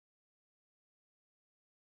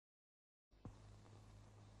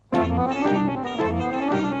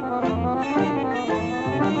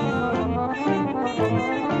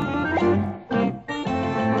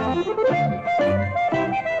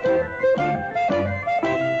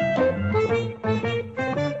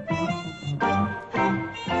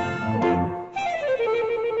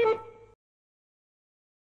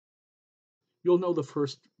You'll know the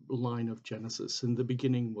first line of Genesis. In the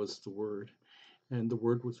beginning was the Word, and the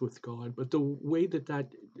Word was with God. But the way that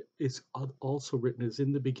that is also written is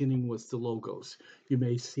in the beginning was the Logos. You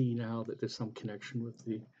may see now that there's some connection with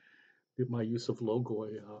my use of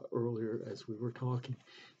logoi earlier as we were talking.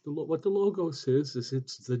 What the Logos is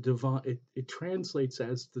it's the divine. It translates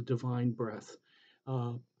as the divine breath,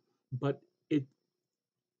 uh, but it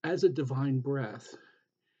as a divine breath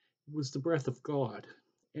was the breath of God,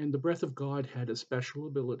 and the breath of God had a special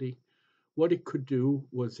ability. What it could do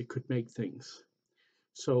was it could make things.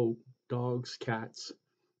 So dogs, cats,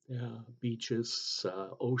 beaches,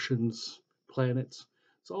 oceans, planets.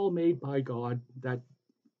 It's all made by God that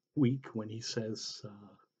week when he says,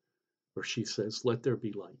 or she says, let there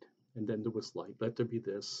be light. And then there was light. Let there be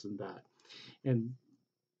this and that. And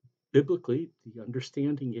biblically, the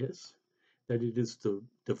understanding is that it is the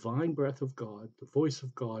divine breath of God, the voice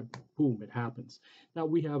of God, boom, it happens. Now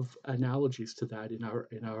we have analogies to that in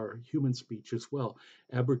our human speech as well.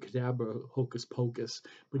 Abracadabra, hocus pocus,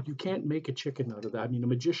 but you can't make a chicken out of that. I mean, a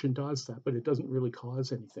magician does that, but it doesn't really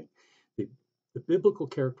cause anything. The, the biblical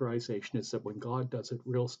characterization is that when God does it,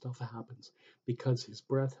 real stuff happens because his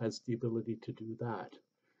breath has the ability to do that.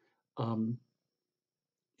 Um,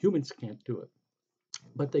 Humans can't do it,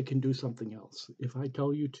 but they can do something else. If I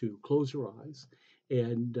tell you to close your eyes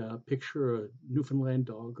and picture a Newfoundland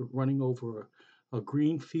dog running over a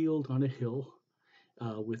green field on a hill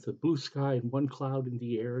with a blue sky and one cloud in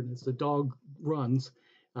the air, and as the dog runs,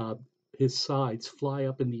 uh, his sides fly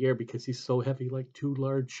up in the air because he's so heavy, like two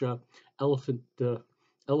large elephant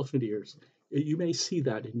elephant ears. You may see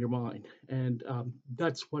that in your mind, and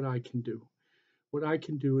that's what I can do. What I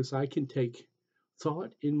can do is I can take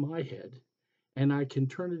thought in my head and I can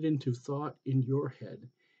turn it into thought in your head.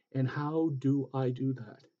 And how do I do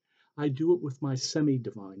that? I do it with my semi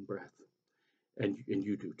divine breath. And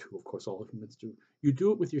you do too, of course, all humans do. You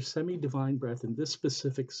do it with your semi divine breath in this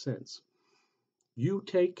specific sense. You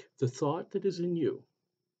take the thought that is in you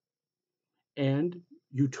and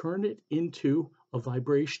you turn it into a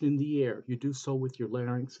vibration in the air. You do so with your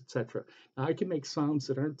larynx, etc. Now, I can make sounds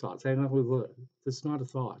that aren't thoughts. I know that's not a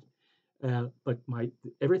thought, but my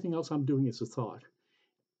everything else I'm doing is a thought.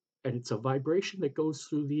 And it's a vibration that goes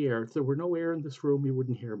through the air. If there were no air in this room, you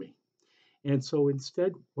wouldn't hear me. And so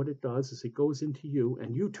instead, what it does is it goes into you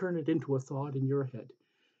and you turn it into a thought in your head.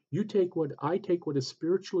 I take what is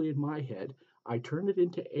spiritually in my head, I turn it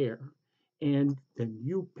into air, and then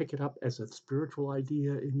you pick it up as a spiritual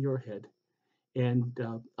idea in your head. And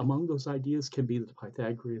among those ideas can be the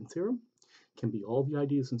Pythagorean theorem, can be all the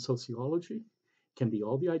ideas in sociology, can be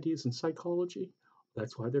all the ideas in psychology.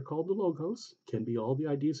 That's why they're called the logos. Can be all the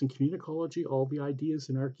ideas in communicology, all the ideas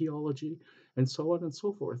in archaeology, and so on and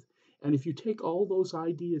so forth. And if you take all those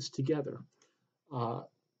ideas together, uh,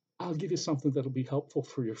 I'll give you something that'll be helpful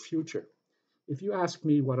for your future. If you ask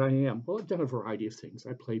me what I am, well, I've done a variety of things.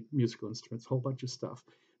 I play musical instruments, a whole bunch of stuff.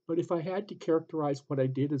 But if I had to characterize what I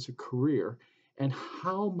did as a career and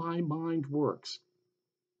how my mind works,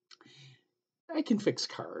 I can fix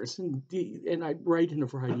cars and I write in a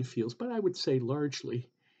variety of fields, but I would say largely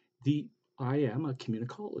the I am a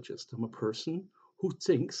communicologist. I'm a person who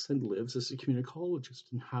thinks and lives as a communicologist.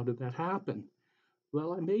 And how did that happen?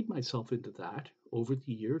 Well, I made myself into that over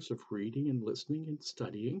the years of reading and listening and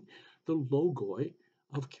studying the logoi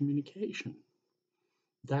of communication.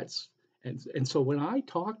 That's and so when I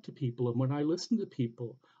talk to people and when I listen to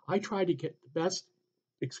people, I try to get the best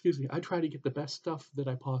I try to get the best stuff that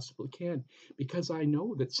I possibly can because I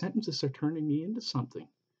know that sentences are turning me into something.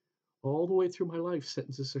 All the way through my life,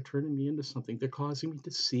 sentences are turning me into something. They're causing me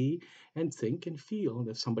to see and think and feel. And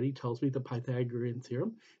if somebody tells me the Pythagorean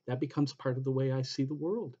theorem, that becomes part of the way I see the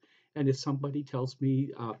world. And if somebody tells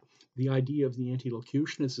me the idea of the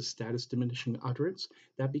antilocution is a status diminishing utterance,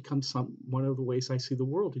 that becomes one of the ways I see the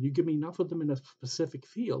world. And you give me enough of them in a specific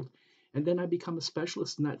field, and then I become a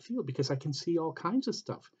specialist in that field because I can see all kinds of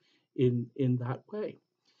stuff in that way.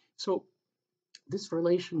 So this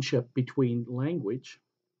relationship between language,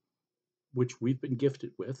 which we've been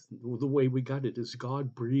gifted with. The way we got it is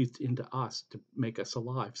God breathed into us to make us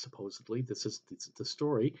alive, supposedly. This is the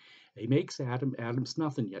story. He makes Adam. Adam's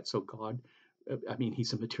nothing yet. So God, I mean,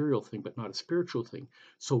 he's a material thing, but not a spiritual thing.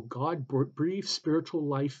 So God breathes spiritual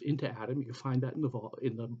life into Adam. You can find that in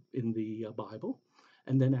the Bible.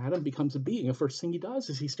 And then Adam becomes a being. The first thing he does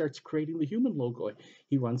is he starts creating the human logo.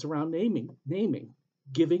 He runs around naming,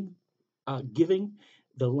 giving the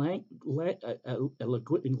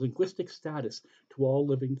linguistic status to all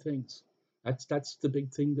living things. That's the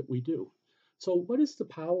big thing that we do. So, what is the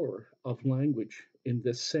power of language in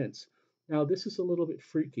this sense? Now, this is a little bit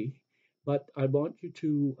freaky, but I want you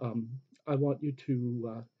to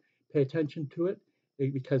pay attention to it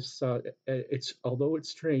because it's although it's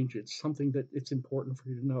strange, it's something that it's important for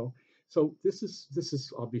you to know. So this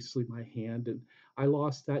is obviously my hand, and I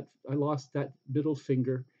lost that middle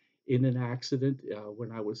finger in an accident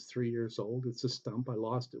when I was 3 years old. It's a stump. I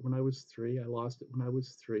lost it when I was three. I lost it when I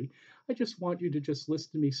was three. I just want you to just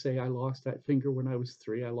listen to me say, I lost that finger when I was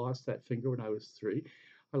three. I lost that finger when I was three.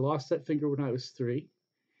 I lost that finger when I was three.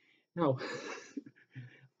 Now,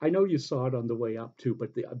 I know you saw it on the way up too,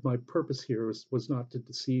 but my purpose here was not to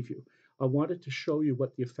deceive you. I wanted to show you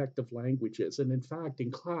what the effect of language is. And in fact,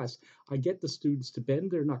 in class, I get the students to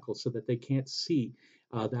bend their knuckles so that they can't see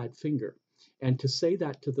that finger and to say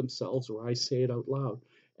that to themselves, or I say it out loud.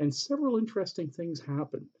 And several interesting things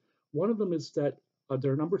happen. One of them is that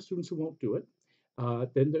there are a number of students who won't do it.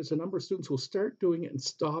 Then there's a number of students who will start doing it and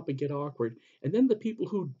stop and get awkward. And then the people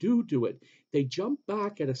who do it, they jump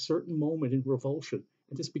back at a certain moment in revulsion.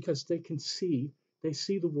 And just because they see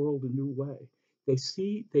the world a new way. They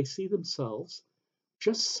see themselves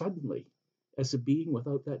just suddenly as a being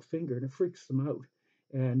without that finger, and it freaks them out.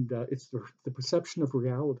 And it's the perception of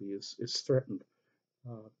reality is threatened.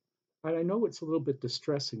 Uh, and I know it's a little bit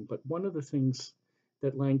distressing, but one of the things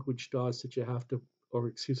that language does that you have to, or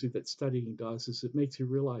excuse me, that studying does, is it makes you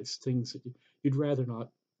realize things that you'd rather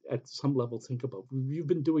not at some level think about. You've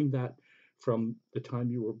been doing that from the time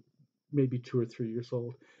you were maybe 2 or 3 years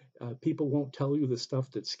old. People won't tell you the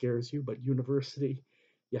stuff that scares you, but university,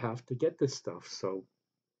 you have to get this stuff. So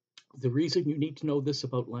the reason you need to know this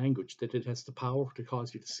about language, that it has the power to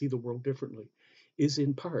cause you to see the world differently, is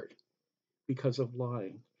in part because of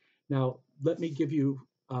lying. Now, let me give you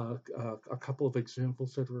a couple of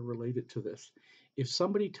examples that are related to this. If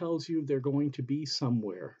somebody tells you they're going to be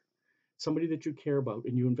somewhere, somebody that you care about,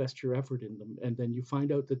 and you invest your effort in them, and then you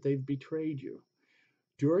find out that they've betrayed you,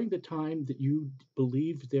 during the time that you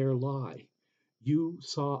believed their lie, you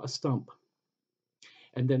saw a stump,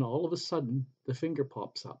 and then all of a sudden the finger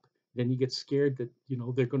pops up. Then you get scared that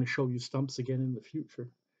they're going to show you stumps again in the future.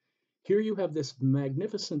 Here you have this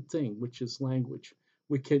magnificent thing, which is language,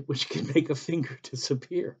 which can make a finger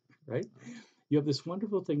disappear, right? You have this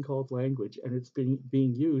wonderful thing called language, and it's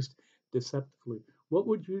being used deceptively. What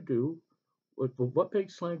would you do? What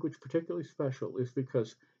makes language particularly special is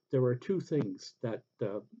because there are two things that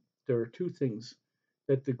the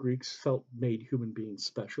Greeks felt made human beings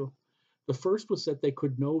special. The first was that they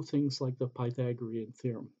could know things like the Pythagorean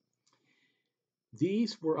theorem.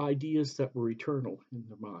 These were ideas that were eternal in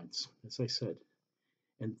their minds, as I said,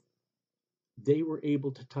 and they were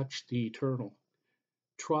able to touch the eternal.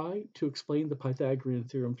 Try to explain the Pythagorean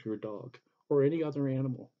theorem to a dog or any other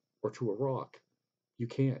animal or to a rock. You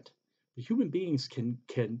can't. But human beings can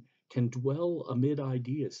dwell amid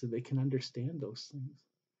ideas so they can understand those things.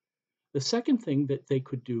 The second thing that they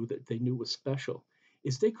could do that they knew was special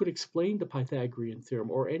is they could explain the Pythagorean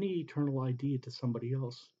theorem or any eternal idea to somebody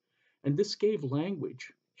else. And this gave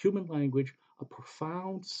language, human language, a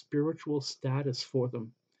profound spiritual status for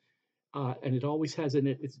them. And it always has, and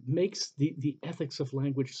it makes the ethics of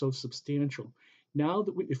language so substantial. Now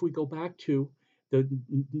that if we go back to the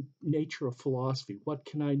nature of philosophy, what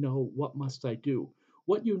can I know? What must I do?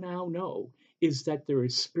 What you now know is that there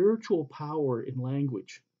is spiritual power in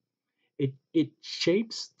language. It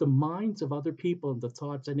shapes the minds of other people and the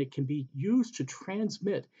thoughts, and it can be used to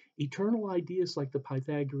transmit eternal ideas like the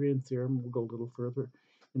Pythagorean theorem. We'll go a little further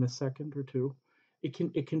in a second or two.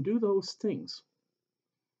 It can do those things.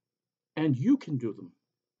 And you can do them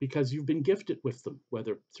because you've been gifted with them,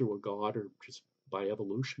 whether through a god or just by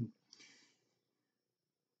evolution.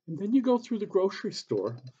 And then you go through the grocery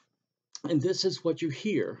store, and this is what you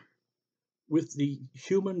hear with the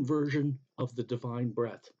human version of the divine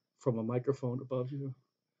breath from a microphone above you.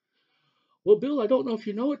 Well, Bill, I don't know if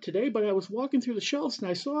you know it today, but I was walking through the shelves and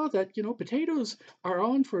I saw that, potatoes are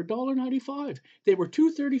on for $1.95. They were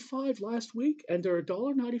 $2.35 last week and they're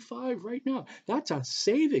 $1.95 right now. That's a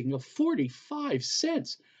saving of 45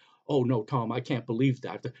 cents. Oh, no, Tom, I can't believe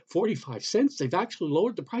that. 45 cents? They've actually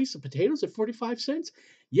lowered the price of potatoes at 45 cents?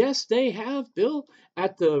 Yes, they have, Bill.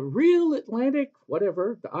 At the Real Atlantic,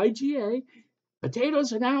 whatever, the IGA,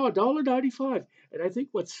 potatoes are now $1.95. And I think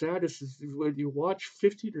what's sad is when you watch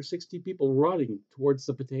 50 or 60 people running towards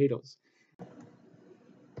the potatoes.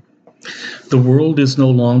 The world is no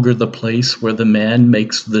longer the place where the man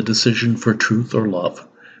makes the decision for truth or love.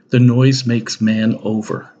 The noise makes man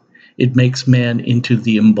over. It makes man into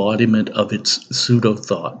the embodiment of its pseudo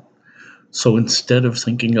thought. So instead of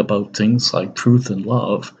thinking about things like truth and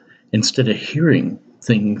love, instead of hearing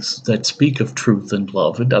things that speak of truth and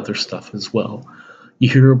love and other stuff as well, you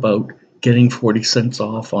hear about getting 40 cents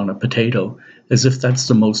off on a potato as if that's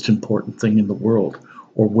the most important thing in the world,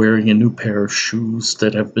 or wearing a new pair of shoes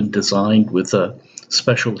that have been designed with a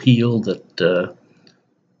special heel that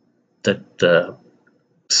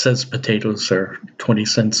says potatoes are 20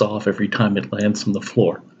 cents off every time it lands on the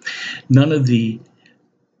floor. None of the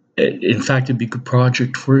In fact, it'd be a good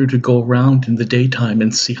project for you to go around in the daytime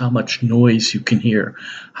and see how much noise you can hear,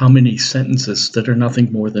 how many sentences that are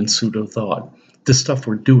nothing more than pseudo thought. The stuff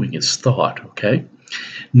we're doing is thought, okay?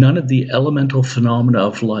 None of the elemental phenomena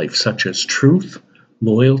of life, such as truth,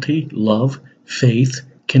 loyalty, love, faith,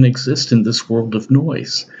 can exist in this world of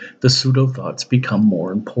noise. The pseudo thoughts become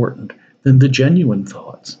more important than the genuine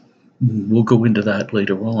thoughts. We'll go into that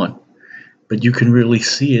later on. But you can really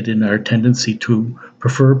see it in our tendency to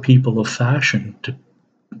prefer people of fashion to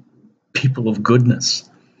people of goodness.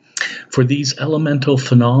 For these elemental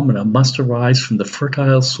phenomena must arise from the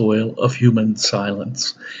fertile soil of human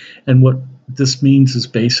silence. And what this means is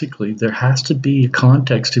basically there has to be a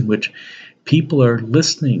context in which people are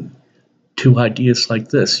listening to ideas like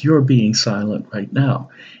this. You're being silent right now.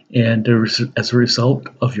 And as a result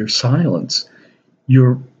of your silence,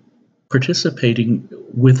 you're participating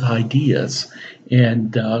with ideas.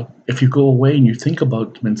 And if you go away and you think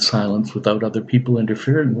about them in silence without other people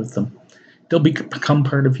interfering with them, they'll become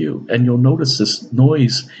part of you. And you'll notice this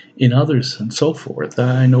noise in others and so forth.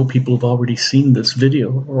 I know people have already seen this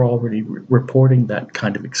video or already reporting that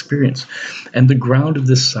kind of experience. And the ground of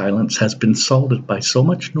this silence has been salted by so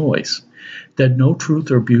much noise that no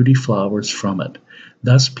truth or beauty flowers from it.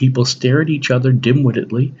 Thus, people stare at each other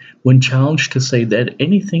dim-wittedly when challenged to say that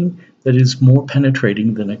anything that is more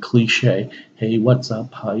penetrating than a cliche. Hey, what's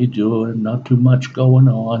up? How you doing? Not too much going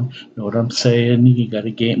on. Know what I'm saying? You got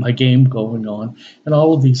a game going on, and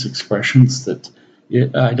all of these expressions that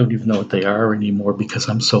I don't even know what they are anymore because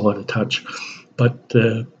I'm so out of touch. But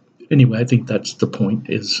anyway, I think that's the point.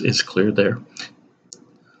 Is clear there.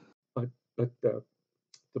 But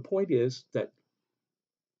the point is that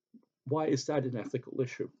why is that an ethical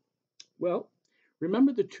issue? Well,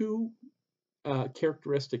 remember the two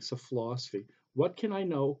characteristics of philosophy. What can I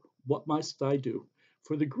know? What must I do?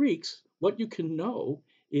 For the Greeks, what you can know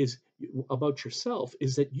is about yourself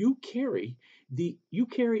is that you carry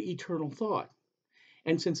eternal thought.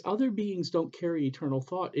 And since other beings don't carry eternal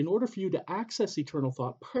thought, in order for you to access eternal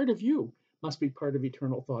thought, part of you must be part of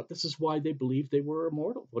eternal thought. This is why they believed they were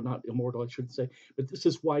immortal. Well, not immortal, I should say, but this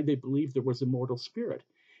is why they believed there was immortal spirit,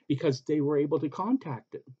 because they were able to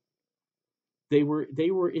contact it. They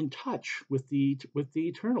were in touch with the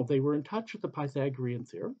eternal. They were in touch with the Pythagorean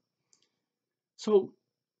theorem. So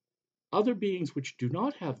other beings which do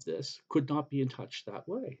not have this could not be in touch that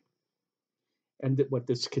way. And that what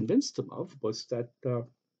this convinced them of was that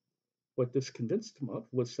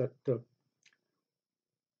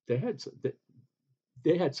they had that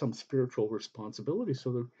they had some spiritual responsibility.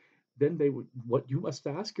 So that then they would. What you must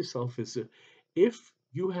ask yourself is, if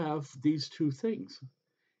you have these two things,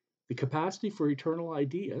 the capacity for eternal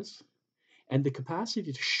ideas and the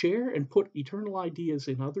capacity to share and put eternal ideas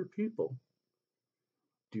in other people,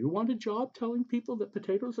 do you want a job telling people that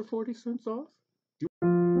potatoes are 40 cents off?